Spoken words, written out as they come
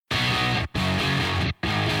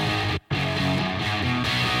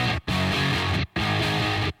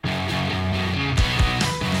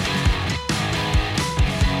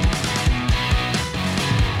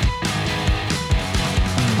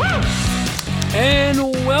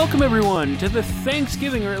Welcome, everyone, to the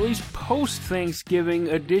Thanksgiving, or at least post-Thanksgiving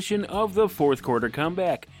edition of the Fourth Quarter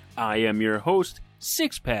Comeback. I am your host,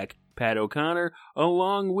 Six-Pack Pat O'Connor,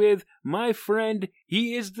 along with my friend.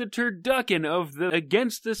 He is the turducken of the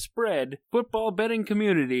Against the Spread football betting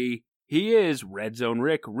community. He is Red Zone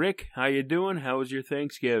Rick. Rick, how you doing? How was your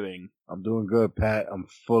Thanksgiving? I'm doing good, Pat. I'm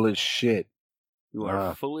full as shit. You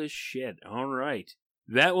are full as shit. All right.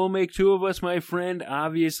 That will make two of us, my friend.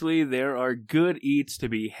 Obviously, there are good eats to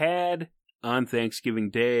be had on Thanksgiving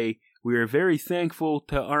Day. We are very thankful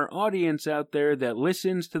to our audience out there that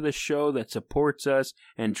listens to the show, that supports us,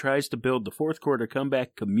 and tries to build the Fourth Quarter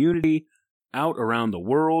Comeback community out around the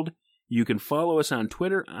world. You can follow us on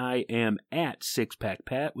Twitter. I am at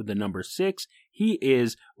SixPackPat with the number 6. He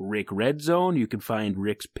is Rick Red Zone. You can find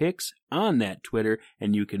Rick's picks on that Twitter,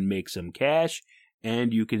 and you can make some cash.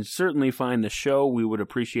 And you can certainly find the show. We would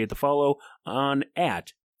appreciate the follow on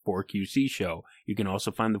at 4QC Show. You can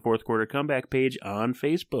also find the Fourth Quarter Comeback page on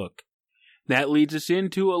Facebook. That leads us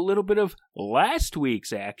into a little bit of last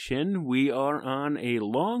week's action. We are on a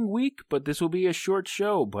long week, but this will be a short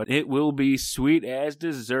show, but it will be sweet as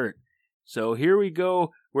dessert. So here we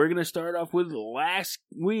go. We're going to start off with last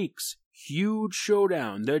week's huge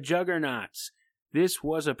showdown, the Juggernauts. This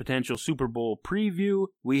was a potential Super Bowl preview.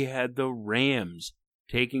 We had the Rams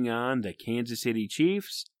taking on the Kansas City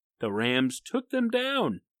Chiefs. The Rams took them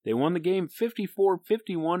down. They won the game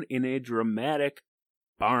 54-51 in a dramatic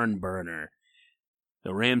barn burner.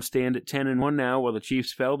 The Rams stand at 10-1 now, while the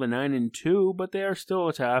Chiefs fell to 9-2, but they are still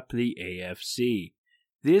atop the AFC.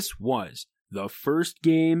 This was the first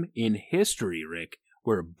game in history, Rick,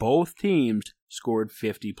 where both teams scored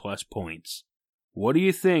 50-plus points. What do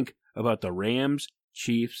you think about the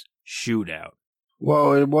Rams-Chiefs shootout?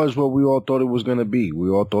 Well, it was what we all thought it was going to be. We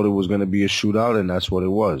all thought it was going to be a shootout, and that's what it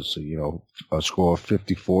was. You know, a score of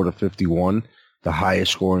 54-51, the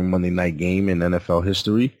highest scoring Monday night game in NFL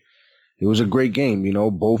history. It was a great game. You know,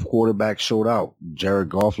 both quarterbacks showed out. Jared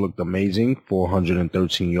Goff looked amazing,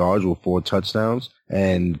 413 yards with 4 touchdowns,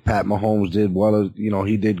 and Pat Mahomes did well. You know,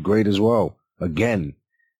 he did great as well. Again,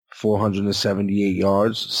 478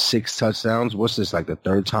 yards, 6 touchdowns. What's this, like the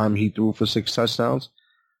third time he threw for 6 touchdowns?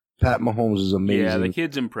 Pat Mahomes is amazing. Yeah, the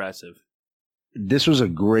kid's impressive. This was a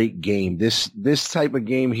great game. This type of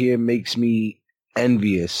game here makes me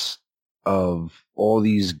envious of all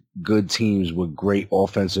these good teams with great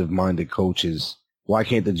offensive-minded coaches. Why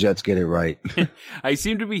can't the Jets get it right? I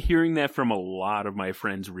seem to be hearing that from a lot of my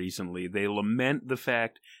friends recently. They lament the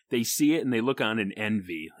fact they see it and they look on in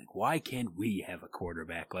envy. Like, why can't we have a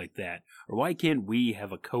quarterback like that? Or why can't we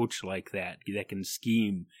have a coach like that can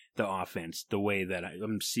scheme the offense the way that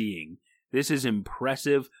I'm seeing? This is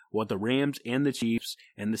impressive what the Rams and the Chiefs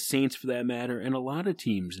and the Saints, for that matter, and a lot of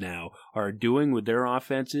teams now are doing with their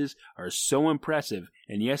offenses are so impressive.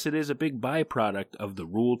 And yes, it is a big byproduct of the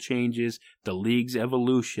rule changes, the league's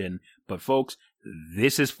evolution. But folks,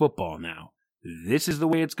 this is football now. This is the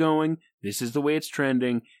way it's going. This is the way it's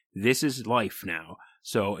trending. This is life now.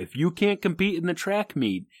 So if you can't compete in the track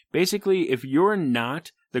meet, basically if you're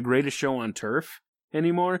not the greatest show on turf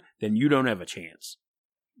anymore, then you don't have a chance.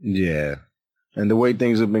 Yeah. And the way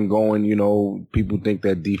things have been going, you know, people think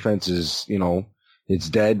that defense is, you know, it's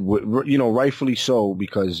dead. You know, rightfully so,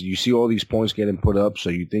 because you see all these points getting put up. So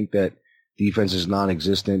you think that defense is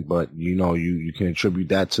non-existent, but, you know, you can attribute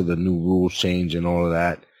that to the new rules change and all of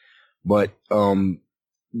that. But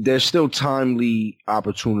there's still timely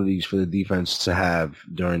opportunities for the defense to have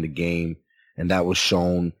during the game. And that was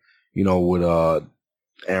shown, you know, with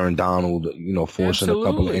Aaron Donald, you know, forcing a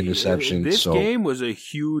couple of interceptions. This game was a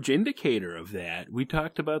huge indicator of that. We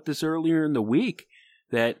talked about this earlier in the week,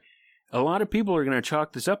 that a lot of people are going to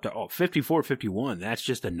chalk this up to, 54-51. That's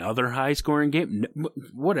just another high-scoring game.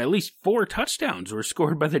 What, at least 4 touchdowns were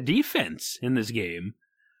scored by the defense in this game.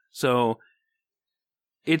 So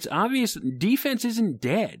it's obvious defense isn't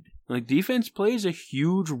dead. Like, defense plays a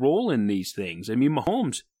huge role in these things. I mean,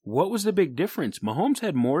 Mahomes, what was the big difference? Mahomes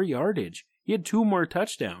had more yardage. He had 2 more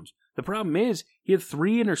touchdowns. The problem is, he had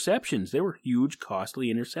 3 interceptions. They were huge,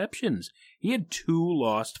 costly interceptions. He had 2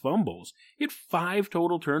 lost fumbles. He had 5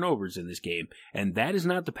 total turnovers in this game. And that is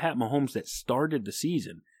not the Pat Mahomes that started the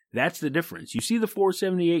season. That's the difference. You see the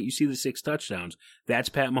 478, you see the 6 touchdowns. That's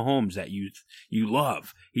Pat Mahomes that you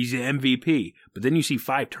love. He's the MVP. But then you see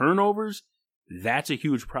 5 turnovers. That's a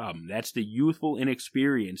huge problem. That's the youthful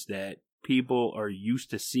inexperience that people are used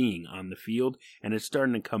to seeing on the field, and it's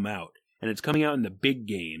starting to come out. And it's coming out in the big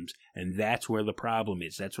games, and that's where the problem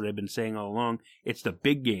is. That's what I've been saying all along. It's the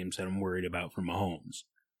big games that I'm worried about for Mahomes.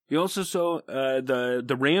 You also saw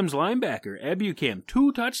the Rams linebacker, Ebukam,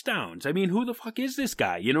 2 touchdowns. I mean, who the fuck is this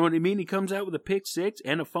guy? You know what I mean? He comes out with a pick 6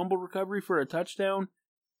 and a fumble recovery for a touchdown.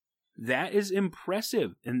 That is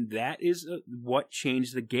impressive, and that is what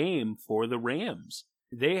changed the game for the Rams.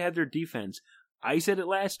 They had their defense. I said it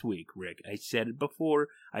last week, Rick. I said it before.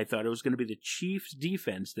 I thought it was going to be the Chiefs'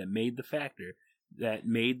 defense that made the factor, that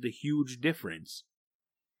made the huge difference.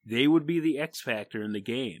 They would be the X factor in the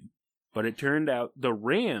game. But it turned out the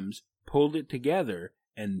Rams pulled it together,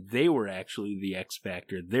 and they were actually the X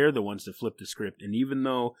factor. They're the ones that flipped the script. And even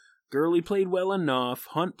though Gurley played well enough,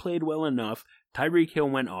 Hunt played well enough, Tyreek Hill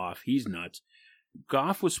went off. He's nuts.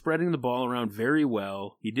 Goff was spreading the ball around very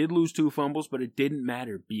well. He did lose 2 fumbles, but it didn't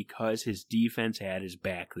matter because his defense had his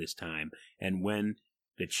back this time. And when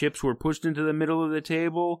the chips were pushed into the middle of the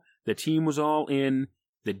table, the team was all in.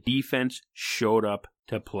 The defense showed up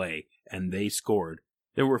to play, and they scored.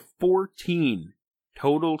 There were 14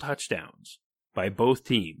 total touchdowns by both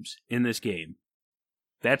teams in this game.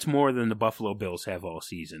 That's more than the Buffalo Bills have all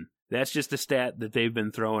season. That's just a stat that they've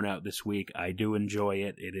been throwing out this week. I do enjoy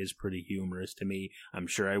it. It is pretty humorous to me. I'm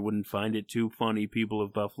sure I wouldn't find it too funny, people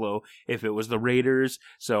of Buffalo, if it was the Raiders.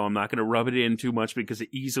 So I'm not going to rub it in too much because it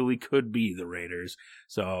easily could be the Raiders.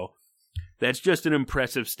 So that's just an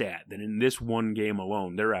impressive stat that in this one game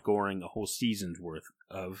alone, they're scoring a whole season's worth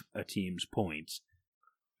of a team's points.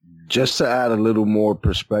 Just to add a little more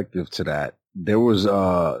perspective to that, there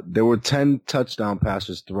were 10 touchdown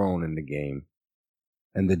passes thrown in the game,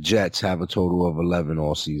 and the Jets have a total of 11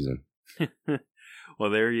 all season. Well,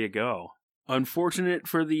 there you go. Unfortunate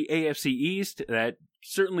for the AFC East, that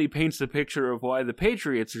certainly paints the picture of why the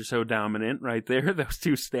Patriots are so dominant right there, those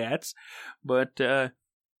 2 stats. But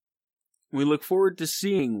we look forward to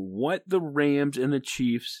seeing what the Rams and the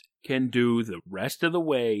Chiefs can do the rest of the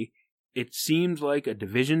way. It seems like a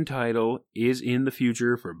division title is in the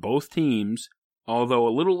future for both teams, although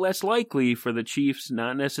a little less likely for the Chiefs,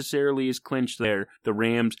 not necessarily as clinched there. The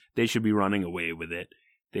Rams, they should be running away with it.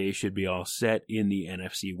 They should be all set in the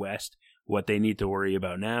NFC West. What they need to worry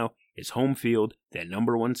about now is home field, that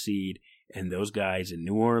number 1 seed, and those guys in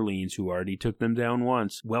New Orleans who already took them down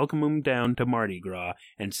once, welcome them down to Mardi Gras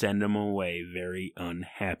and send them away very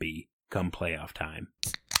unhappy come playoff time.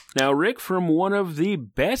 Now, Rick, from one of the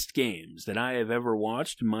best games that I have ever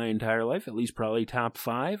watched in my entire life, at least probably top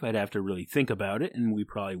 5, I'd have to really think about it, and we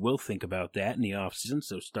probably will think about that in the offseason,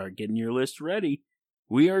 so start getting your list ready.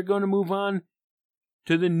 We are going to move on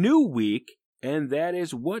to the new week, and that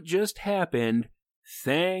is what just happened,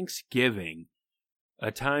 Thanksgiving.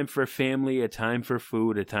 A time for family, a time for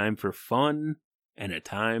food, a time for fun, and a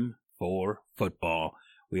time for football.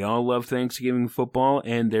 We all love Thanksgiving football,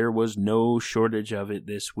 and there was no shortage of it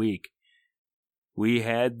this week. We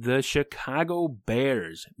had the Chicago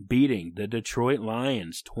Bears beating the Detroit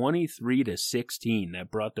Lions 23-16. That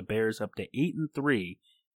brought the Bears up to 8-3,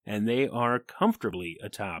 and they are comfortably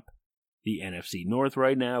atop the NFC North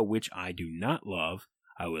right now, which I do not love.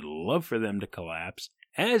 I would love for them to collapse.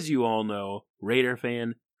 As you all know, Raider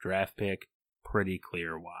fan, draft pick, pretty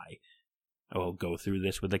clear why. I will go through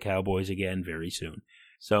this with the Cowboys again very soon.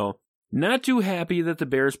 So, not too happy that the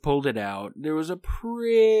Bears pulled it out. There was a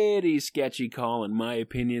pretty sketchy call, in my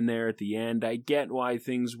opinion, there at the end. I get why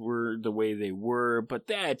things were the way they were, but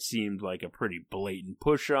that seemed like a pretty blatant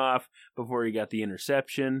push-off before he got the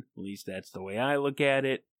interception. At least that's the way I look at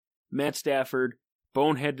it. Matt Stafford,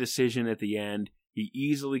 bonehead decision at the end. He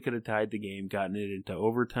easily could have tied the game, gotten it into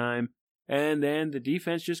overtime. And then the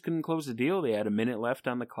defense just couldn't close the deal. They had a minute left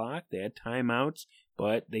on the clock. They had timeouts,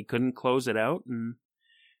 but they couldn't close it out, and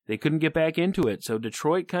they couldn't get back into it. So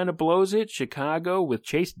Detroit kind of blows it. Chicago, with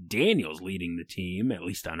Chase Daniels leading the team, at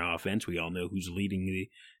least on offense. We all know who's leading the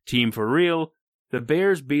team for real. The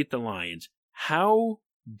Bears beat the Lions. How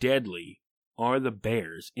deadly are the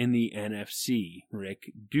Bears in the NFC,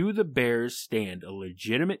 Rick? Do the Bears stand a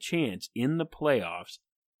legitimate chance in the playoffs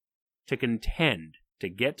to contend to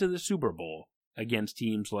get to the Super Bowl against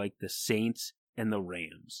teams like the Saints and the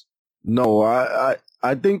Rams? No,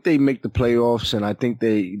 I think they make the playoffs, and I think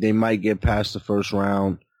they might get past the first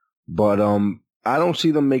round, but I don't see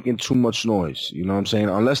them making too much noise. You know what I'm saying?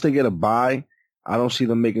 Unless they get a bye, I don't see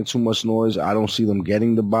them making too much noise. I don't see them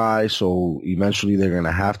getting the bye, so eventually they're going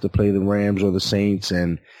to have to play the Rams or the Saints,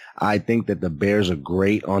 and I think that the Bears are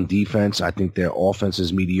great on defense. I think their offense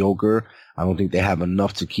is mediocre. I don't think they have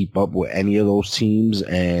enough to keep up with any of those teams,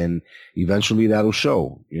 and eventually that'll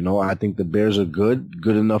show. You know, I think the Bears are good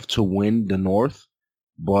enough to win the North,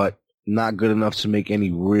 but not good enough to make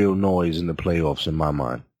any real noise in the playoffs in my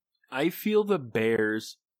mind. I feel the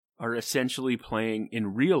Bears are essentially playing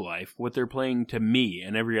in real life what they're playing to me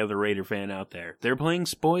and every other Raider fan out there. They're playing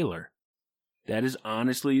spoiler. That is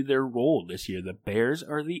honestly their role this year. The Bears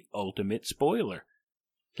are the ultimate spoiler.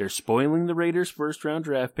 They're spoiling the Raiders' first-round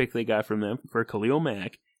draft pick they got from them for Khalil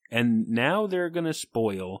Mack, and now they're going to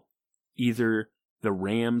spoil either the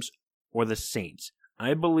Rams or the Saints.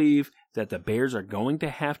 I believe that the Bears are going to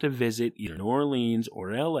have to visit either New Orleans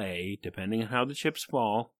or LA, depending on how the chips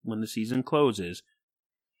fall when the season closes.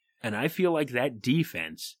 And I feel like that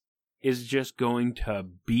defense is just going to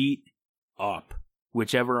beat up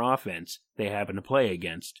whichever offense they happen to play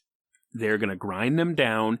against. They're going to grind them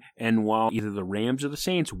down, and while either the Rams or the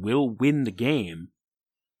Saints will win the game,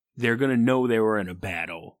 they're going to know they were in a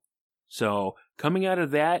battle. So coming out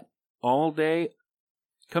of that all day,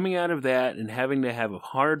 coming out of that and having to have a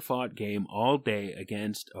hard-fought game all day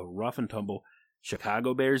against a rough-and-tumble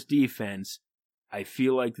Chicago Bears defense, I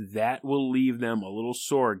feel like that will leave them a little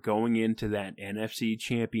sore going into that NFC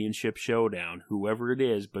Championship showdown, whoever it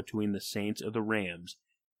is, between the Saints or the Rams.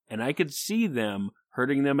 And I could see them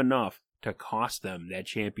hurting them enough to cost them that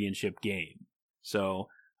championship game. So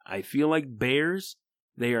I feel like Bears,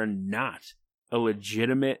 they are not a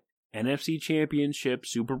legitimate NFC Championship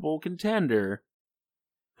Super Bowl contender,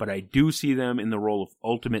 but I do see them in the role of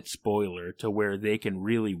ultimate spoiler to where they can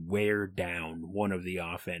really wear down one of the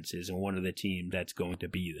offenses and one of the team that's going to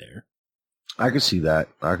be there. I could see that.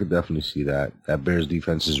 I could definitely see that. That Bears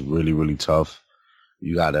defense is really, really tough.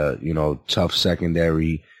 You got a, tough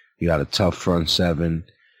secondary. You got a tough front seven.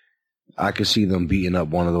 I could see them beating up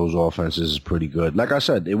one of those offenses pretty good. Like I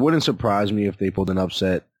said, it wouldn't surprise me if they pulled an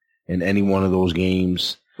upset in any one of those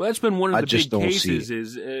games. Well, that's been one of the big cases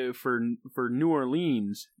is for New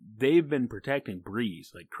Orleans, they've been protecting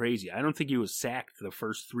Breeze like crazy. I don't think he was sacked the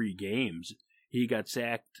first 3 games. He got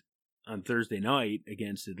sacked on Thursday night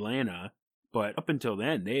against Atlanta, but up until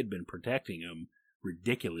then, they had been protecting him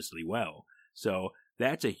ridiculously well. So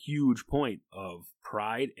that's a huge point of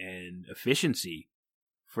pride and efficiency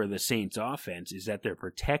for the Saints offense, is that they're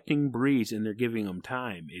protecting Breeze and they're giving him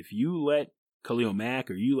time. If you let Khalil Mack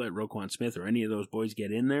or you let Roquan Smith or any of those boys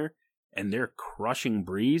get in there and they're crushing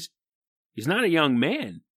Breeze, he's not a young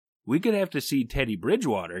man. We could have to see Teddy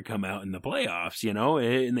Bridgewater come out in the playoffs,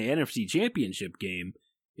 in the NFC Championship game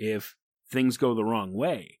if things go the wrong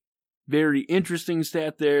way. Very interesting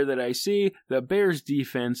stat there that I see. The Bears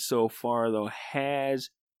defense so far, though, has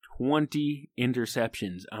 20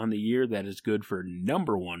 interceptions on the year. That is good for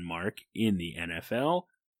number 1 mark in the NFL.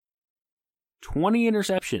 20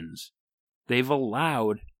 interceptions. They've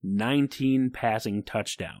allowed 19 passing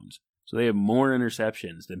touchdowns. So they have more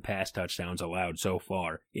interceptions than pass touchdowns allowed so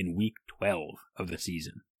far in Week 12 of the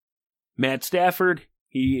season. Matt Stafford,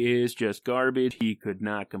 he is just garbage. He could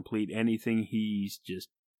not complete anything. He's just...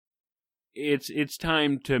 It's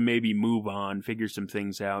time to maybe move on, figure some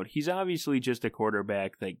things out. He's obviously just a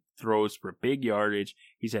quarterback that throws for big yardage.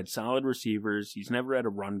 He's had solid receivers. He's never had a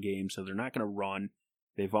run game, so they're not going to run.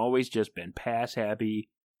 They've always just been pass happy.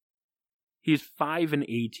 He's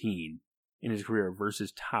 5-18 in his career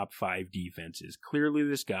versus top 5 defenses. Clearly,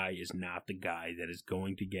 this guy is not the guy that is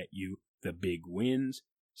going to get you the big wins.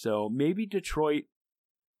 So maybe Detroit,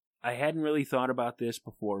 I hadn't really thought about this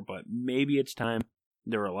before, but maybe it's time.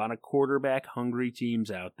 There are a lot of quarterback-hungry teams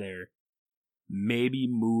out there. Maybe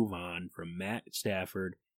move on from Matt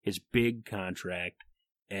Stafford, his big contract,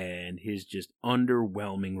 and his just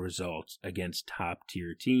underwhelming results against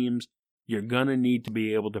top-tier teams. You're going to need to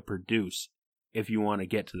be able to produce if you want to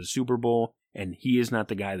get to the Super Bowl, and he is not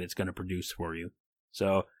the guy that's going to produce for you.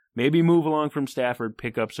 So maybe move along from Stafford,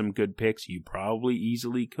 pick up some good picks. You probably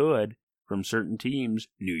easily could from certain teams,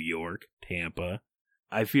 New York, Tampa.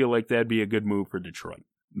 I feel like that'd be a good move for Detroit.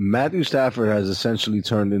 Matthew Stafford has essentially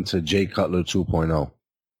turned into Jay Cutler 2.0.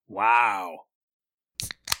 Wow.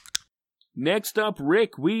 Next up,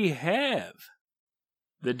 Rick, we have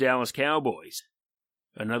the Dallas Cowboys.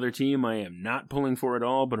 Another team I am not pulling for at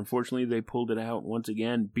all, but unfortunately they pulled it out once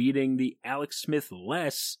again, beating the Alex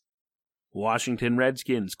Smith-less Washington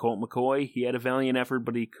Redskins. Colt McCoy, he had a valiant effort,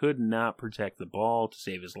 but he could not protect the ball to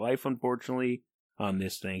save his life, unfortunately. On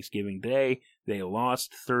this Thanksgiving Day, they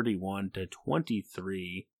lost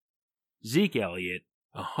 31-23. Zeke Elliott,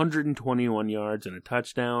 121 yards and a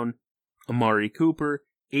touchdown. Amari Cooper,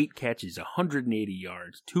 8 catches, 180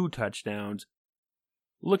 yards, 2 touchdowns.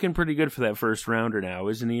 Looking pretty good for that first rounder now,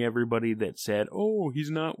 isn't he? Everybody that said, oh,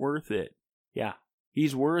 he's not worth it. Yeah,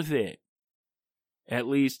 he's worth it. At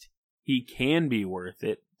least he can be worth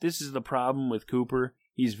it. This is the problem with Cooper.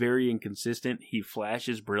 He's very inconsistent. He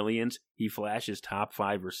flashes brilliance. He flashes top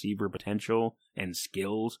 5 receiver potential and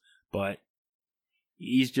skills, but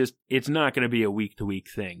it's not going to be a week-to-week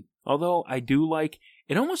thing. Although I do like,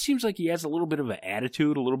 it almost seems like he has a little bit of an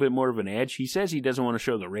attitude, a little bit more of an edge. He says he doesn't want to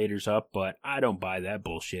show the Raiders up, but I don't buy that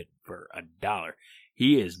bullshit for $1.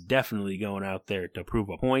 He is definitely going out there to prove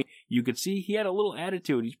a point. You could see he had a little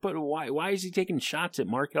attitude. Why is he taking shots at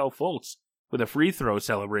Markelle Fultz with a free throw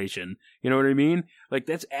celebration? You know what I mean? Like,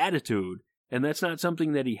 that's attitude. And that's not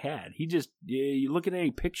something that he had. You look at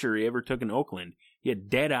any picture he ever took in Oakland. He had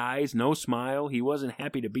dead eyes, no smile. He wasn't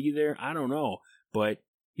happy to be there. I don't know. But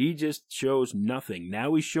he just shows nothing.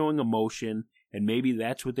 Now he's showing emotion, and maybe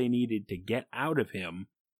that's what they needed to get out of him.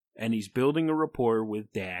 And he's building a rapport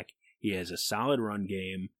with Dak. He has a solid run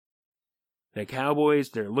game. The Cowboys,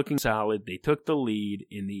 they're looking solid. They took the lead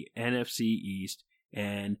in the NFC East.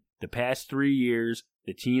 And the past 3 years,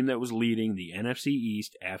 the team that was leading the NFC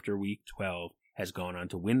East after Week 12 has gone on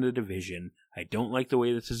to win the division. I don't like the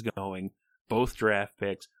way this is going. Both draft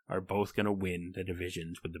picks are both going to win the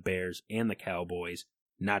divisions with the Bears and the Cowboys.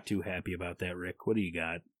 Not too happy about that, Rick. What do you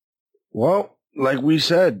got? Well, like we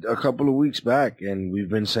said a couple of weeks back, and we've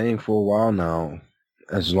been saying for a while now,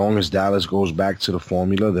 as long as Dallas goes back to the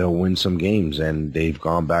formula, they'll win some games. And they've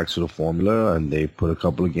gone back to the formula, and they've put a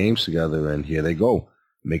couple of games together, and here they go,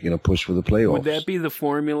 making a push for the playoffs. Would that be the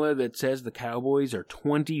formula that says the Cowboys are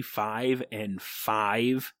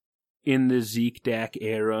 25-5 in the Zeke Dak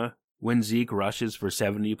era when Zeke rushes for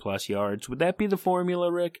 70-plus yards? Would that be the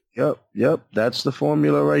formula, Rick? Yep. That's the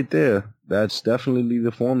formula right there. That's definitely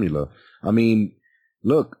the formula. I mean,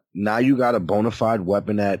 look, now you got a bona fide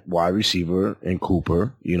weapon at wide receiver in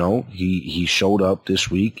Cooper. You know, he showed up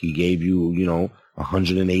this week. He gave you,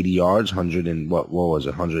 180 yards, 180,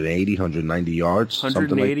 190 yards, 180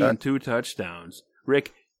 something like that. And 2 touchdowns.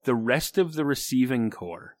 Rick, the rest of the receiving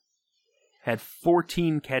core had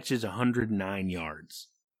 14 catches, 109 yards.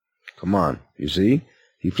 Come on, you see?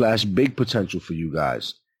 He flashed big potential for you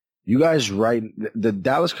guys. The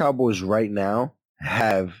Dallas Cowboys right now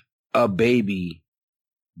have a baby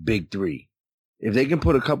big three. If they can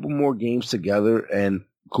put a couple more games together and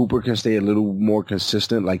Cooper can stay a little more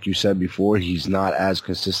consistent, like you said before, he's not as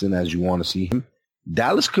consistent as you want to see him,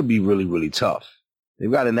 Dallas could be really, really tough. They've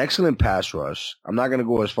got an excellent pass rush. I'm not going to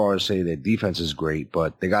go as far as say their defense is great,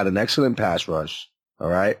 but they got an excellent pass rush, all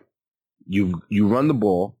right? You run the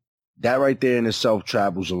ball. That right there in itself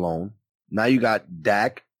travels alone. Now you got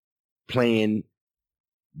Dak playing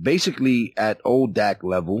basically at old Dak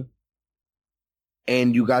level,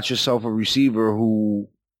 and you got yourself a receiver who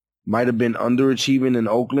might have been underachieving in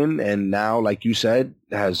Oakland, and now, like you said,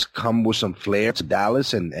 has come with some flair to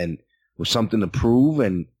Dallas and with something to prove,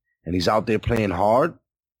 and he's out there playing hard.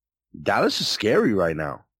 Dallas is scary right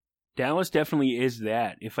now. Dallas definitely is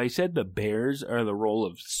that. If I said the Bears are the role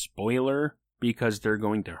of spoiler because they're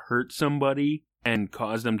going to hurt somebody and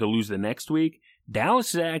cause them to lose the next week,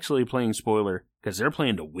 Dallas is actually playing spoiler because they're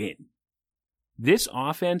playing to win. This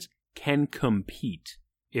offense can compete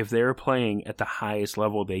if they're playing at the highest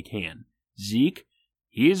level they can. Zeke,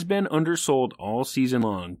 he has been undersold all season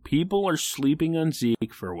long. People are sleeping on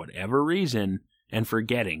Zeke for whatever reason and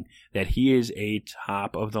forgetting that he is a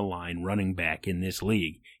top-of-the-line running back in this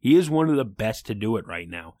league. He is one of the best to do it right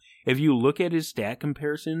now. If you look at his stat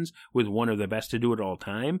comparisons with one of the best to do it all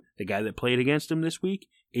time, the guy that played against him this week,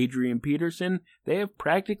 Adrian Peterson, they have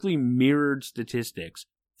practically mirrored statistics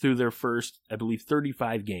through their first, I believe,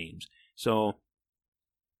 35 games. So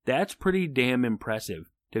that's pretty damn impressive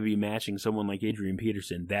to be matching someone like Adrian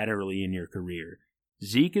Peterson that early in your career.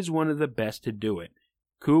 Zeke is one of the best to do it.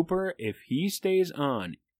 Cooper, if he stays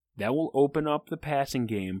on, that will open up the passing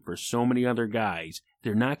game for so many other guys.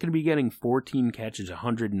 They're not going to be getting 14 catches,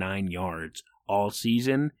 109 yards all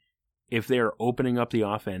season if they're opening up the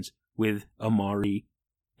offense with Amari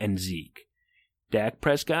and Zeke. Dak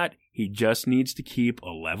Prescott, he just needs to keep a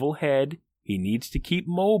level head. He needs to keep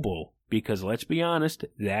mobile because, let's be honest,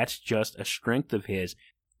 that's just a strength of his,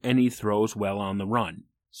 and he throws well on the run.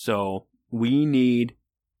 So we need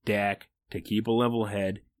Dak to keep a level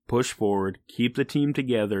head, push forward, keep the team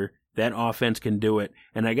together. That offense can do it.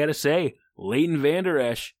 And I got to say, Leighton Vander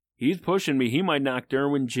Esch, he's pushing me. He might knock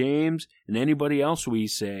Derwin James and anybody else we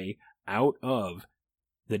say out of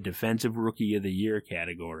the Defensive Rookie of the Year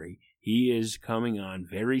category. He is coming on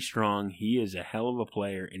very strong. He is a hell of a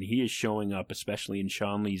player, and he is showing up, especially in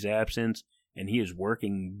Sean Lee's absence, and he is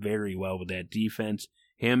working very well with that defense.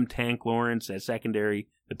 Him, Tank Lawrence, that secondary,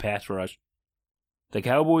 the pass rush. The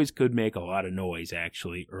Cowboys could make a lot of noise,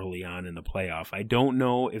 actually, early on in the playoff. I don't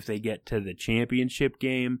know if they get to the championship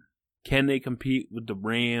game. Can they compete with the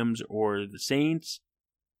Rams or the Saints?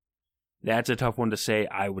 That's a tough one to say.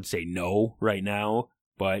 I would say no right now,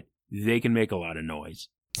 but they can make a lot of noise.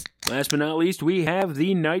 Last but not least, we have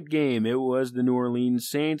the night game. It was the New Orleans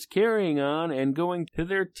Saints carrying on and going to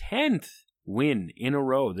their 10th win in a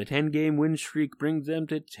row. The 10-game win streak brings them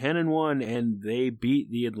to 10-1, and they beat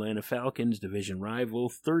the Atlanta Falcons, division rival,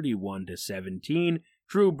 31-17.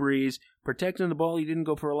 Drew Brees protecting the ball. He didn't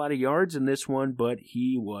go for a lot of yards in this one, but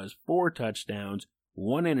he was 4 touchdowns,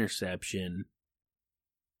 1 interception.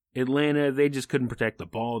 Atlanta, they just couldn't protect the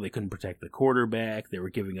ball. They couldn't protect the quarterback. They were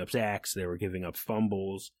giving up sacks. They were giving up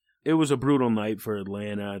fumbles. It was a brutal night for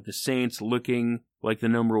Atlanta. The Saints looking like the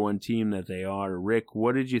number 1 team that they are. Rick,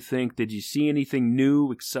 what did you think? Did you see anything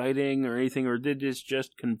new, exciting, or anything, or did this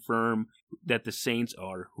just confirm that the Saints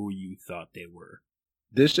are who you thought they were?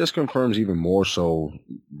 This just confirms even more so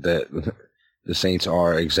that the Saints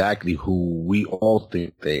are exactly who we all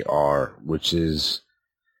think they are, which is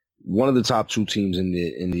one of the top 2 teams in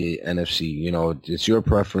the NFC. You know, it's your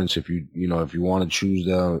preference if you want to choose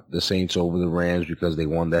the Saints over the Rams because they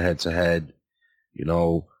won the head-to-head,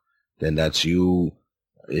 then that's you.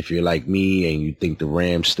 If you're like me and you think the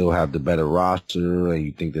Rams still have the better roster and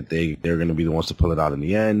you think that they're going to be the ones to pull it out in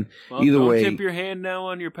the end, well, either way, tip your hand now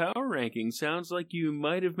on your power rankings. Sounds like you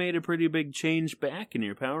might have made a pretty big change back in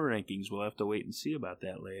your power rankings. We'll have to wait and see about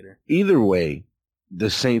that later. Either way, the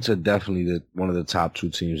Saints are definitely one of the top 2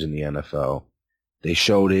 teams in the NFL. They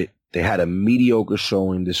showed it. They had a mediocre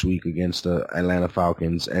showing this week against the Atlanta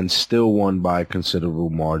Falcons and still won by a considerable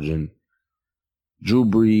margin. Drew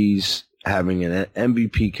Brees having an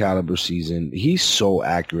MVP caliber season. He's so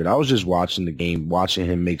accurate. I was just watching the game, watching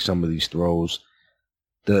him make some of these throws.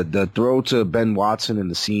 The throw to Ben Watson in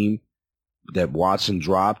the seam that Watson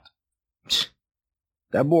dropped,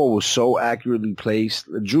 that ball was so accurately placed.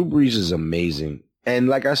 Drew Brees is amazing. And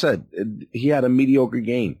like I said, he had a mediocre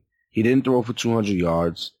game. He didn't throw for 200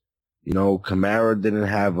 yards. Kamara didn't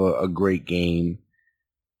have a great game.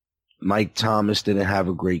 Mike Thomas didn't have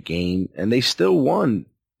a great game. And they still won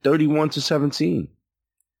 31-17.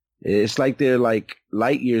 It's like they're like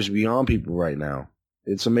light years beyond people right now.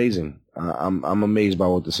 It's amazing. I'm amazed by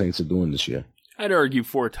what the Saints are doing this year. I'd argue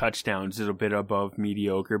 4 touchdowns is a bit above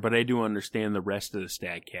mediocre, but I do understand the rest of the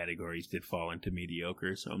stat categories did fall into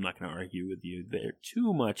mediocre, so I'm not going to argue with you there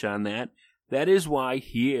too much on that. That is why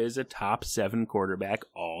he is a top 7 quarterback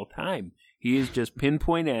all time. He is just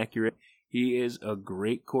pinpoint accurate. He is a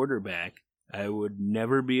great quarterback. I would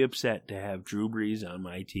never be upset to have Drew Brees on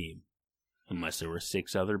my team, unless there were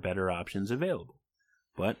 6 other better options available.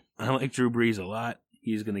 But I like Drew Brees a lot.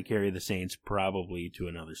 He's going to carry the Saints probably to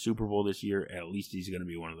another Super Bowl this year. At least he's going to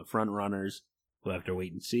be one of the front runners. We'll have to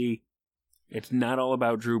wait and see. It's not all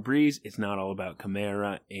about Drew Brees. It's not all about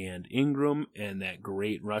Kamara and Ingram and that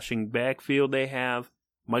great rushing backfield they have.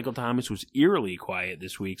 Michael Thomas was eerily quiet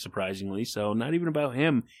this week, surprisingly, so not even about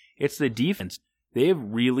him. It's the defense. They've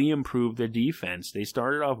really improved their defense. They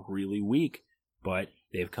started off really weak, but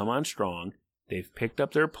they've come on strong. They've picked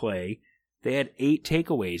up their play. They had 8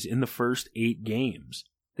 takeaways in the first 8 games.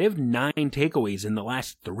 They have 9 takeaways in the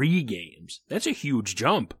last 3 games. That's a huge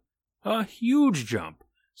jump. A huge jump.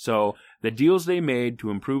 So the deals they made to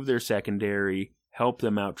improve their secondary helped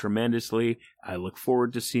them out tremendously. I look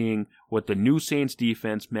forward to seeing what the new Saints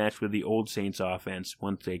defense matched with the old Saints offense.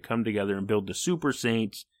 Once they come together and build the Super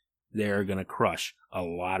Saints, they're going to crush a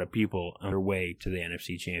lot of people on their way to the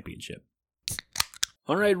NFC Championship.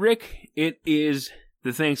 All right, Rick, it is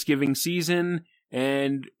the Thanksgiving season,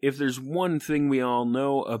 and if there's one thing we all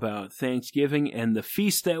know about Thanksgiving and the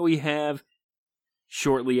feast that we have,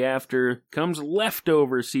 shortly after comes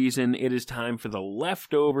leftover season. It is time for the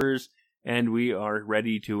leftovers, and we are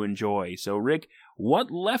ready to enjoy. So, Rick, what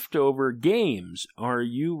leftover games are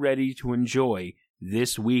you ready to enjoy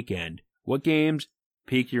this weekend? What games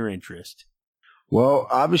pique your interest? Well,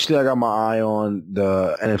 obviously, I got my eye on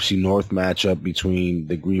the NFC North matchup between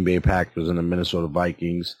the Green Bay Packers and the Minnesota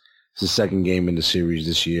Vikings. It's the second game in the series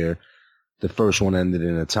this year. The first one ended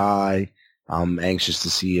in a tie. I'm anxious to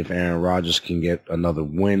see if Aaron Rodgers can get another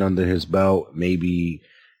win under his belt. Maybe,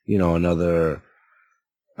 another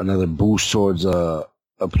boost towards a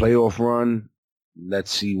playoff run.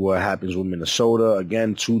 Let's see what happens with Minnesota.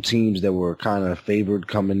 Again, 2 teams that were kind of favored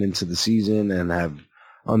coming into the season and have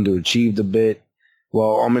underachieved a bit.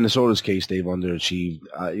 Well, on Minnesota's case, they've underachieved.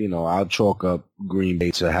 I'll chalk up Green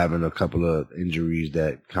Bay to having a couple of injuries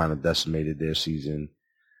that kind of decimated their season,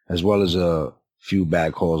 as well as a few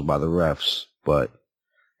bad calls by the refs. But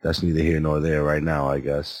that's neither here nor there right now, I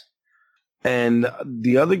guess. And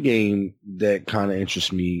the other game that kind of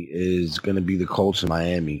interests me is going to be the Colts in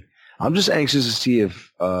Miami. I'm just anxious to see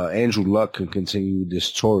if Andrew Luck can continue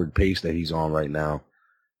this torrid pace that he's on right now.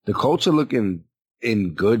 The Colts are looking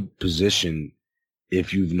in good position.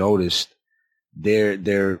 If you've noticed,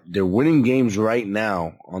 They're winning games right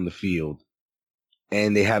now on the field,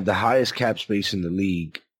 and they have the highest cap space in the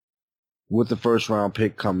league with the first round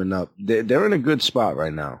pick coming up. They're in a good spot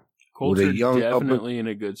right now. Colts are definitely in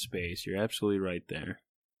a good space. You're absolutely right there.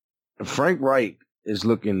 Frank Reich is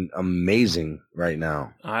looking amazing right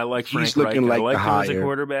now. I like Frank Reich. I like him as a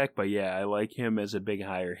quarterback, but yeah, I like him as a big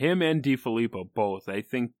hire. Him and DiFilippo both. I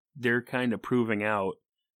think they're kind of proving out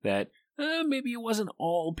that maybe it wasn't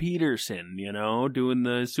all Peterson, doing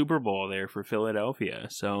the Super Bowl there for Philadelphia.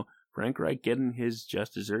 So Frank Reich getting his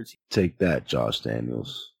just desserts. Take that, Josh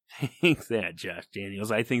Daniels. Take that, Josh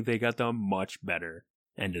Daniels. I think they got the much better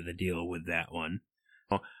end of the deal with that one.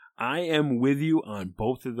 I am with you on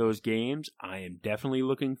both of those games. I am definitely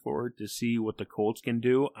looking forward to see what the Colts can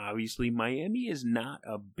do. Obviously, Miami is not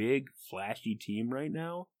a big, flashy team right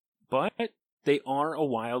now, but they are a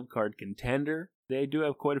wild card contender. They do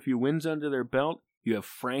have quite a few wins under their belt. You have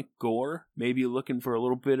Frank Gore, maybe looking for a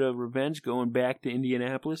little bit of revenge, going back to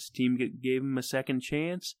Indianapolis. Team gave him a second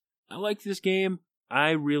chance. I like this game.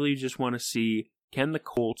 I really just want to see, can the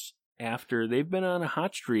Colts, after they've been on a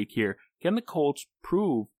hot streak here, can the Colts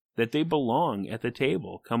prove that they belong at the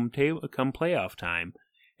table come playoff time?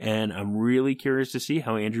 And I'm really curious to see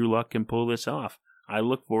how Andrew Luck can pull this off. I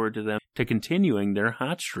look forward to them to continuing their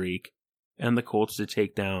hot streak and the Colts to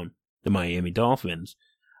take down the Miami Dolphins.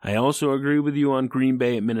 I also agree with you on Green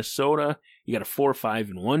Bay at Minnesota. You got a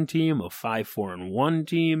 4-5-1 team, a 5-4-1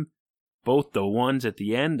 team. Both the ones at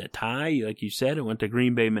the end, a tie, like you said. It went to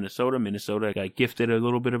Green Bay, Minnesota. Minnesota got gifted a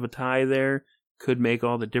little bit of a tie there. Could make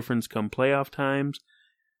all the difference come playoff times.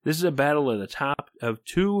 This is a battle of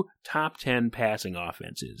two top 10 passing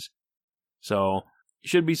offenses. So,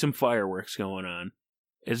 should be some fireworks going on.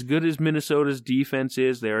 As good as Minnesota's defense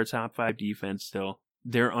is, they're a top 5 defense still.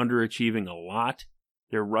 They're underachieving a lot.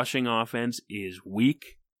 Their rushing offense is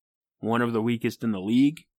weak. One of the weakest in the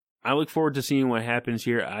league. I look forward to seeing what happens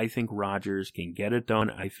here. I think Rodgers can get it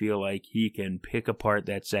done. I feel like he can pick apart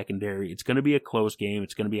that secondary. It's going to be a close game.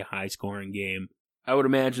 It's going to be a high-scoring game. I would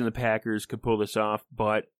imagine the Packers could pull this off,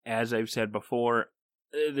 but as I've said before,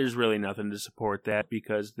 there's really nothing to support that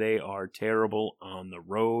because they are terrible on the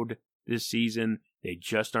road this season. They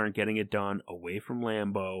just aren't getting it done away from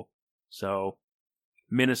Lambeau. So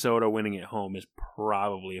Minnesota winning at home is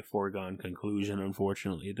probably a foregone conclusion,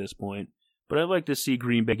 unfortunately, at this point. But I'd like to see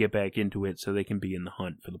Green Bay get back into it so they can be in the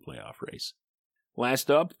hunt for the playoff race.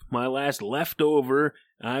 Last up, my last leftover,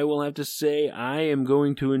 I will have to say I am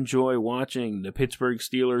going to enjoy watching the Pittsburgh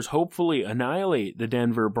Steelers hopefully annihilate the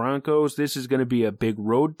Denver Broncos. This is going to be a big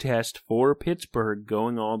road test for Pittsburgh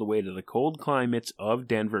going all the way to the cold climates of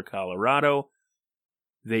Denver, Colorado.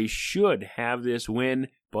 They should have this win,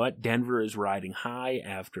 but Denver is riding high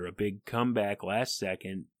after a big comeback last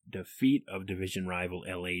second defeat of division rival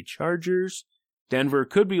LA Chargers. Denver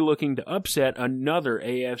could be looking to upset another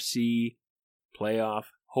AFC playoff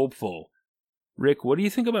hopeful. Rick, what do you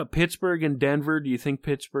think about Pittsburgh and Denver? Do you think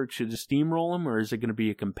Pittsburgh should steamroll them, or is it going to be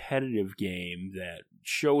a competitive game that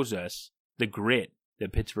shows us the grit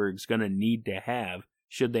that Pittsburgh's going to need to have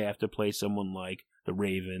should they have to play someone like the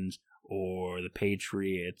Ravens or the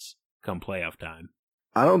Patriots come playoff time?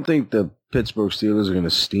 I don't think the Pittsburgh Steelers are going to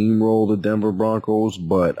steamroll the Denver Broncos,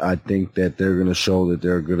 but I think that they're going to show that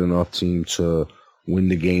they're a good enough team to win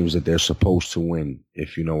the games that they're supposed to win,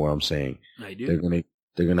 if you know what I'm saying. I do.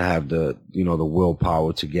 They're going to have the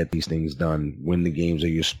willpower to get these things done, win the games that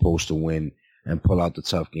you're supposed to win, and pull out the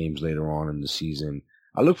tough games later on in the season.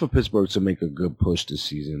 I look for Pittsburgh to make a good push this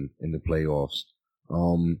season in the playoffs.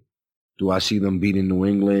 Do I see them beating New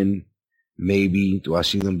England? Maybe. Do I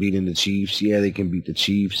see them beating the Chiefs? Yeah, they can beat the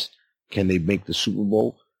Chiefs. Can they make the Super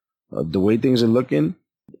Bowl? The way things are looking,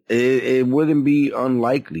 it wouldn't be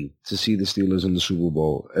unlikely to see the Steelers in the Super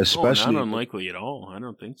Bowl. Especially not unlikely at all. I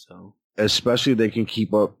don't think so. Especially if they can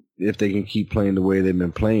keep playing the way they've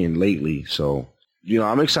been playing lately. So,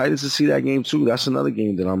 I'm excited to see that game too. That's another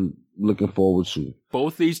game that I'm looking forward to.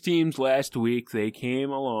 Both these teams last week, they came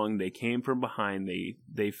along, they came from behind,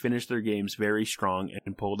 they finished their games very strong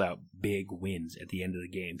and pulled out big wins at the end of the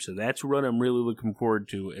game. So that's what I'm really looking forward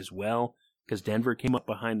to as well, because Denver came up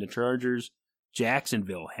behind the Chargers.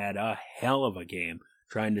 Jacksonville had a hell of a game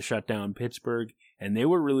trying to shut down Pittsburgh, and they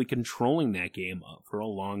were really controlling that game for a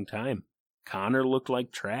long time. Connor looked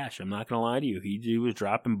like trash. I'm not going to lie to you. He was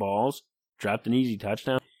dropping balls, dropped an easy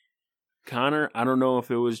touchdown. Connor, I don't know if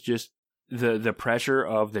it was just the pressure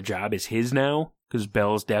of the job is his now, because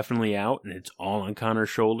Bell's definitely out, and it's all on Connor's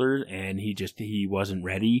shoulders, and he wasn't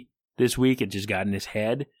ready this week. It just got in his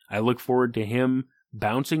head. I look forward to him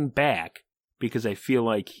bouncing back, because I feel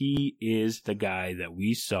like he is the guy that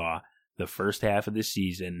we saw the first half of the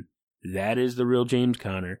season That is the real James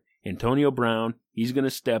Conner. Antonio Brown, he's going to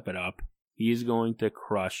step it up. He's going to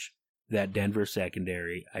crush that Denver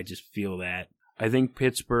secondary. I just feel that. I think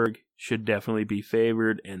Pittsburgh should definitely be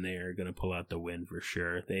favored, and they are going to pull out the win for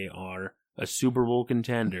sure. They are a Super Bowl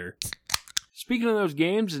contender. Speaking of those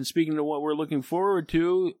games and speaking of what we're looking forward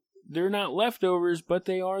to, they're not leftovers, but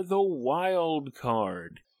they are the wild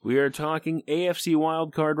card. We are talking AFC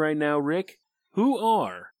wild card right now, Rick. Who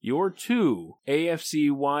are your 2 AFC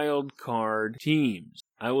wild card teams?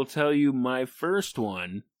 I will tell you my first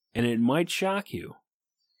one, and it might shock you.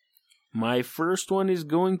 My first one is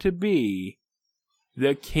going to be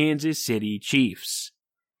the Kansas City Chiefs.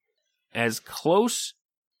 As close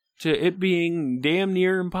to it being damn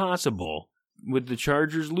near impossible, with the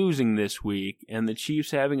Chargers losing this week and the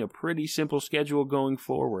Chiefs having a pretty simple schedule going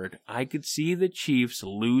forward, I could see the Chiefs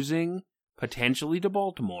losing potentially to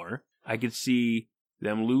Baltimore. I could see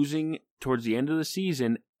them losing towards the end of the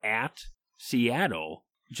season at Seattle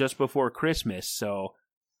just before Christmas. So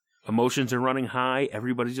emotions are running high.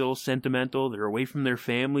 Everybody's a little sentimental. They're away from their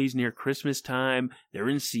families near Christmas time. They're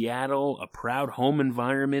in Seattle, a proud home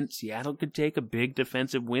environment. Seattle could take a big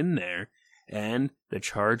defensive win there. And the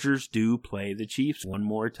Chargers do play the Chiefs one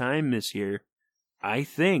more time this year. I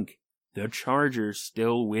think the Chargers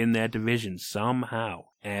still win that division somehow.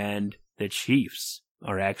 And the Chiefs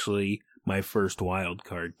are actually my first wild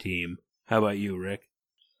card team. How about you, Rick?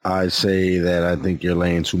 I say that I think you're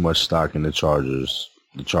laying too much stock in the Chargers.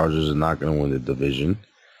 The Chargers are not going to win the division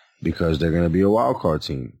because they're going to be a wild card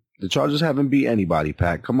team. The Chargers haven't beat anybody,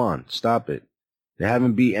 Pat. Come on, stop it. They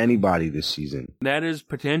haven't beat anybody this season. That is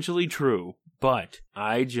potentially true, but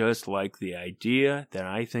I just like the idea that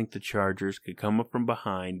I think the Chargers could come up from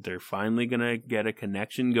behind. They're finally going to get a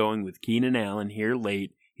connection going with Keenan Allen here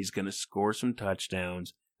late. He's going to score some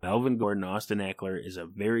touchdowns. Melvin Gordon, Austin Eckler is a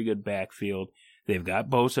very good backfield. They've got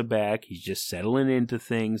Bosa back. He's just settling into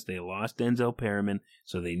things. They lost Denzel Perriman,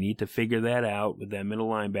 so they need to figure that out with that middle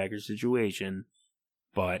linebacker situation.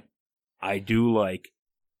 But I do like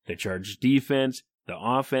the Chargers defense, the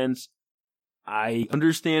offense. I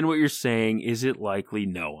understand what you're saying. Is it likely?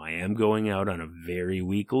 No, I am going out on a very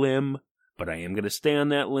weak limb, but I am going to stay on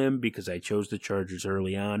that limb because I chose the Chargers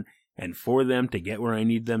early on. And for them to get where I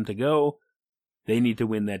need them to go, they need to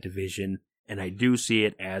win that division, and I do see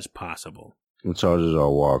it as possible. The Chargers are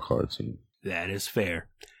a wild card team. That is fair.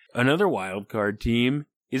 Another wild card team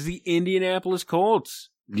is the Indianapolis Colts.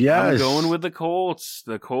 Yes. I'm going with the Colts.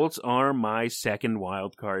 The Colts are my second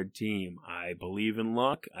wild card team. I believe in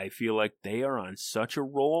luck. I feel like they are on such a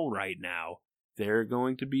roll right now. They're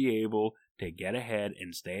going to be able to get ahead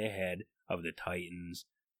and stay ahead of the Titans.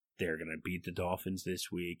 They're going to beat the Dolphins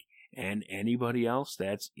this week. And anybody else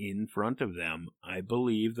that's in front of them, I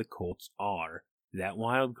believe the Colts are that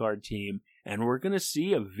wild card team. And we're going to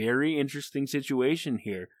see a very interesting situation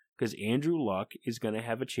here because Andrew Luck is going to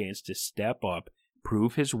have a chance to step up,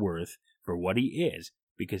 prove his worth for what he is,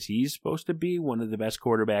 because he's supposed to be one of the best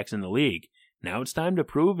quarterbacks in the league. Now it's time to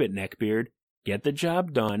prove it, Neckbeard. Get the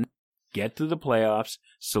job done. Get to the playoffs.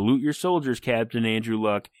 Salute your soldiers, Captain Andrew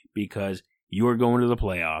Luck, because you are going to the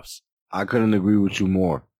playoffs. I couldn't agree with you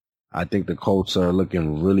more. I think the Colts are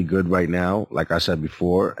looking really good right now. Like I said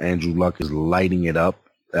before, Andrew Luck is lighting it up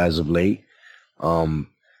as of late.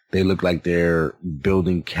 They look like they're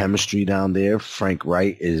building chemistry down there. Frank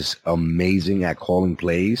Wright is amazing at calling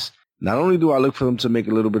plays. Not only do I look for them to make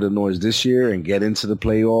a little bit of noise this year and get into the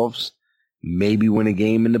playoffs, maybe win a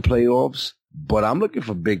game in the playoffs, but I'm looking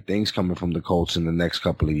for big things coming from the Colts in the next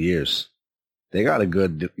couple of years. They got a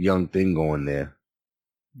good young thing going there.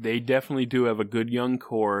 They definitely do have a good young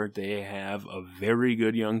core. They have a very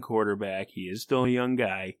good young quarterback. He is still a young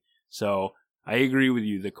guy. So I agree with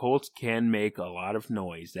you. The Colts can make a lot of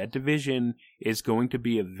noise. That division is going to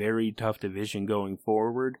be a very tough division going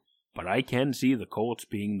forward. But I can see the Colts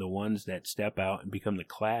being the ones that step out and become the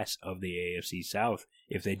class of the AFC South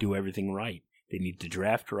if they do everything right. They need to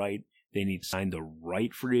draft right. They need to sign the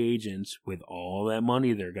right free agents with all that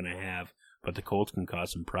money they're going to have. But the Colts can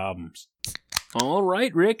cause some problems. All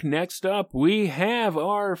right, Rick, next up we have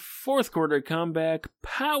our fourth quarter comeback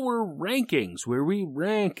power rankings, where we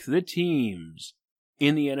rank the teams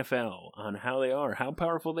in the NFL on how they are, how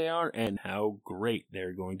powerful they are, and how great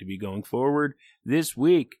they're going to be going forward this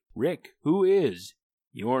week. Rick, who is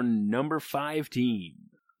your number 5 team?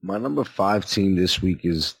 My number 5 team this week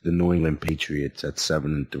is the New England Patriots at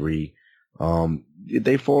 7-3.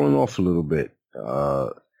 They've fallen off a little bit.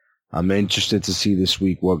 I'm interested to see this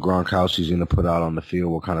week what Gronkowski's going to put out on the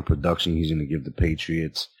field, what kind of production he's going to give the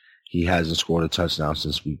Patriots. He hasn't scored a touchdown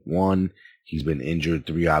since week 1. He's been injured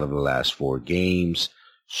 3 out of the last 4 games.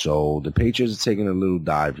 So the Patriots are taking a little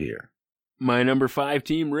dive here. My number 5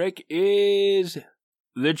 team, Rick, is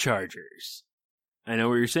the Chargers. I know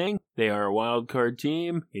what you're saying. They are a wild card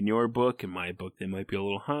team. In your book, in my book, they might be a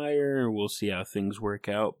little higher. We'll see how things work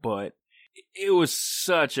out. But it was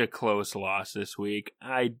such a close loss this week.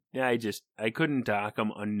 I couldn't dock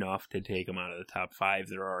them enough to take them out of the top 5.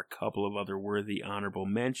 There are a couple of other worthy honorable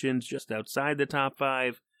mentions just outside the top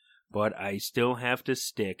 5. But I still have to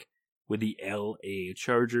stick with the LA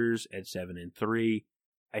Chargers at 7-3.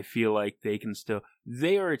 I feel like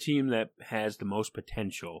they are a team that has the most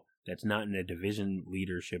potential that's not in a division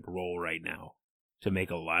leadership role right now to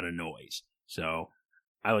make a lot of noise. So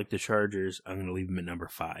I like the Chargers. I'm going to leave them at number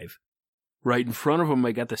 5. Right in front of them,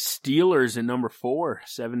 I got the Steelers at number 4,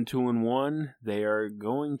 7-2-1. They are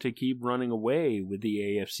going to keep running away with the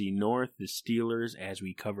AFC North. The Steelers, as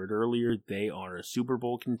we covered earlier, they are a Super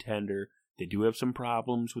Bowl contender. They do have some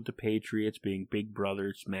problems with the Patriots being big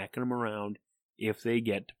brother, smacking them around if they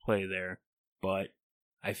get to play there. But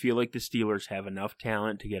I feel like the Steelers have enough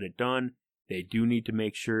talent to get it done. They do need to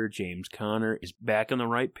make sure James Conner is back on the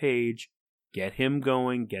right page. Get him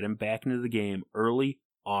going. Get him back into the game early,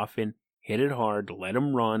 often. Hit it hard. Let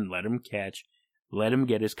him run. Let him catch. Let him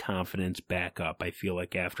get his confidence back up. I feel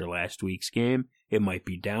like after last week's game, it might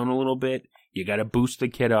be down a little bit. You got to boost the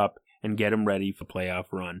kid up and get him ready for playoff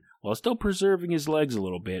run while still preserving his legs a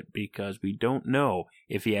little bit because we don't know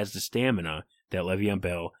if he has the stamina that Le'Veon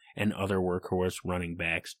Bell and other workhorse running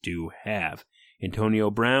backs do have. Antonio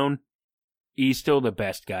Brown, he's still the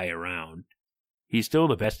best guy around. He's still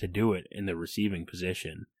the best to do it in the receiving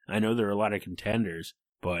position. I know there are a lot of contenders,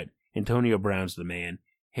 but Antonio Brown's the man.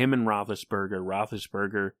 Him and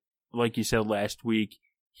Roethlisberger, like you said last week,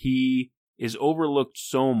 he is overlooked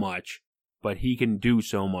so much, but he can do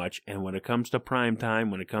so much. And when it comes to prime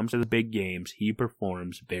time, when it comes to the big games, he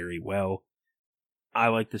performs very well. I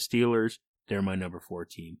like the Steelers. They're my number 4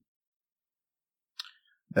 team.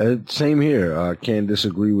 Same here. I can't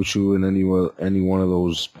disagree with you in any one of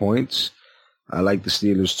those points. I like the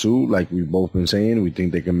Steelers too. Like we've both been saying, we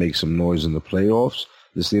think they can make some noise in the playoffs.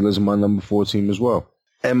 The Steelers are my number 4 team as well.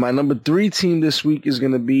 And my number 3 team this week is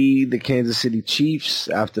going to be the Kansas City Chiefs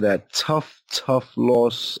after that tough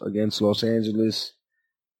loss against Los Angeles.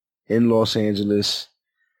 In Los Angeles,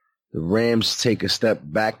 the Rams take a step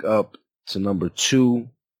back up to number 2,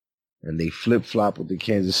 and they flip-flop with the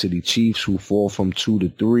Kansas City Chiefs, who fall from 2 to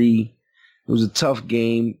 3. It was a tough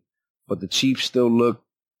game, but the Chiefs still look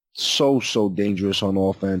so dangerous on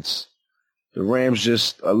offense. The Rams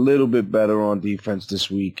just a little bit better on defense this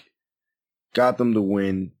week. Got them to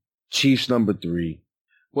win. Chiefs number 3.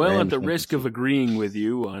 Well, Rams at the risk of agreeing with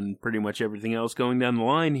you on pretty much everything else going down the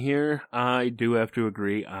line here, I do have to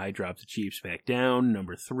agree. I dropped the Chiefs back down.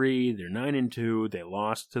 Number 3, they're 9-2. They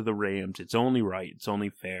lost to the Rams. It's only right. It's only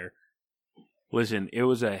fair. Listen, it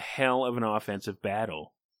was a hell of an offensive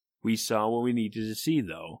battle. We saw what we needed to see,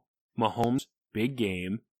 though. Mahomes, big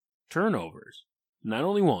game, turnovers. Not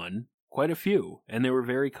only one, quite a few, and they were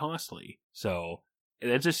very costly. So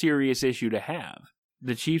that's a serious issue to have.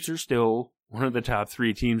 The Chiefs are still one of the top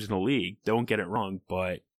 3 teams in the league. Don't get it wrong,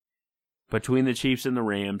 but between the Chiefs and the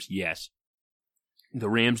Rams, yes, the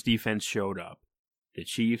Rams' defense showed up. The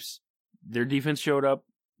Chiefs, their defense showed up,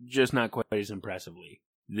 just not quite as impressively.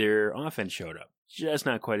 Their offense showed up, just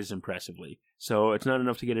not quite as impressively. So it's not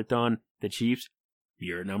enough to get it done. The Chiefs,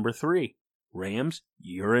 you're at number 3. Rams,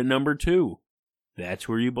 you're at number 2. That's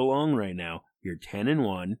where you belong right now. You're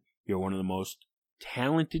 10-1. You're one of the most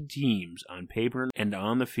talented teams on paper and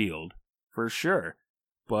on the field, for sure.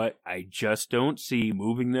 But I just don't see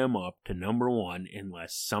moving them up to number 1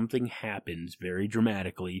 unless something happens very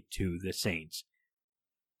dramatically to the Saints.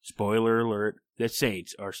 Spoiler alert, the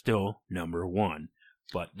Saints are still number 1.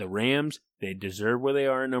 But the Rams, they deserve where they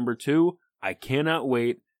are at number 2. I cannot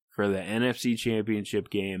wait for the NFC Championship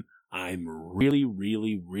game. I'm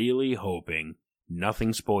really hoping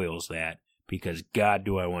nothing spoils that, because God,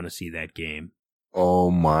 do I want to see that game.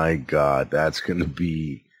 Oh my God, that's going to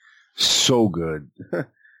be so good.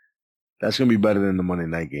 That's going to be better than the Monday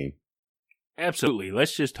night game. Absolutely.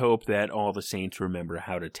 Let's just hope that all the Saints remember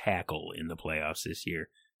how to tackle in the playoffs this year.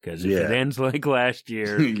 Because if it ends like last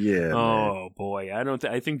year, oh boy,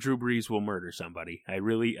 I think Drew Brees will murder somebody.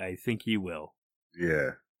 I think he will.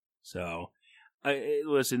 Yeah. So,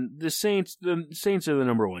 listen, the Saints are the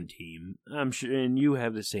number 1 team. I'm sure, and you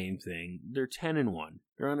have the same thing. They're 10-1.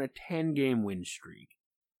 They're on a 10-game win streak.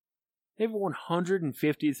 They have a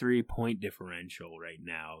 153-point differential right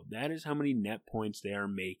now. That is how many net points they are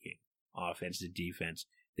making, offense to defense.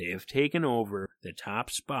 They have taken over the top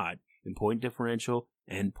spot in point differential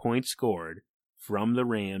and points scored from the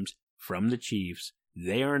Rams, from the Chiefs.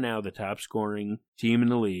 They are now the top scoring team in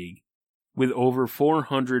the league. with over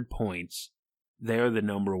 400 points. They're the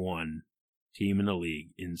number one team in the league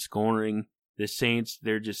in scoring. The Saints,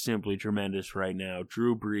 they're just simply tremendous right now.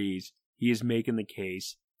 Drew Brees, he is making the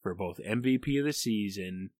case for both MVP of the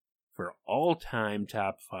season, for all-time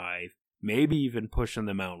top 5, maybe even pushing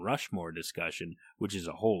the Mount Rushmore discussion, which is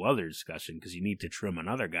a whole other discussion because you need to trim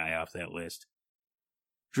another guy off that list.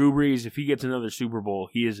 Drew Brees, if he gets another Super Bowl,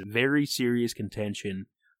 he is very serious contention.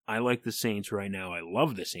 I like the Saints right now. I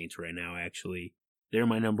love the Saints right now, actually. They're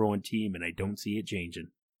my number one team, and I don't see it changing.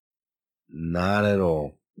 Not at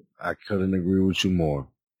all. I couldn't agree with you more.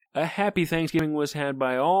 A happy Thanksgiving was had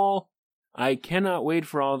by all. I cannot wait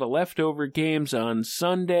for all the leftover games on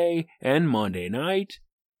Sunday and Monday night.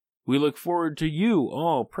 We look forward to you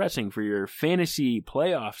all pressing for your fantasy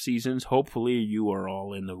playoff seasons. Hopefully you are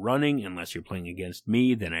all in the running. Unless you're playing against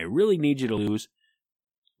me, then I really need you to lose.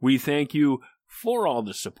 We thank you for all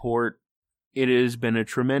the support. It has been a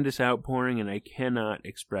tremendous outpouring, and I cannot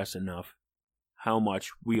express enough how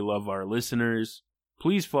much we love our listeners.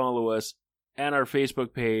 Please follow us at our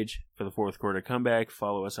Facebook page for the Fourth Quarter Comeback.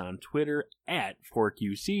 Follow us on Twitter at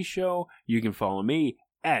 4QC Show. You can follow me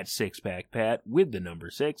at SixPackPat with the number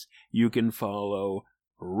 6. You can follow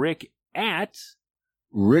Rick at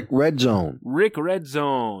Rick Red Zone. Rick Red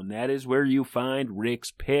Zone. That is where you find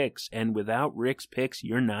Rick's picks. And without Rick's picks,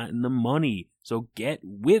 you're not in the money. So get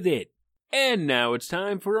with it. And now it's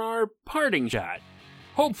time for our parting shot.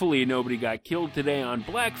 Hopefully nobody got killed today on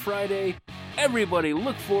Black Friday. Everybody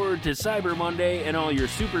look forward to Cyber Monday and all your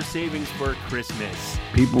super savings for Christmas.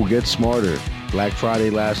 People get smarter. Black Friday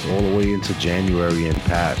lasts all the way into January and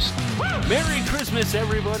past. Merry Christmas,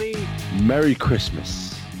 everybody. Merry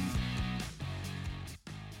Christmas.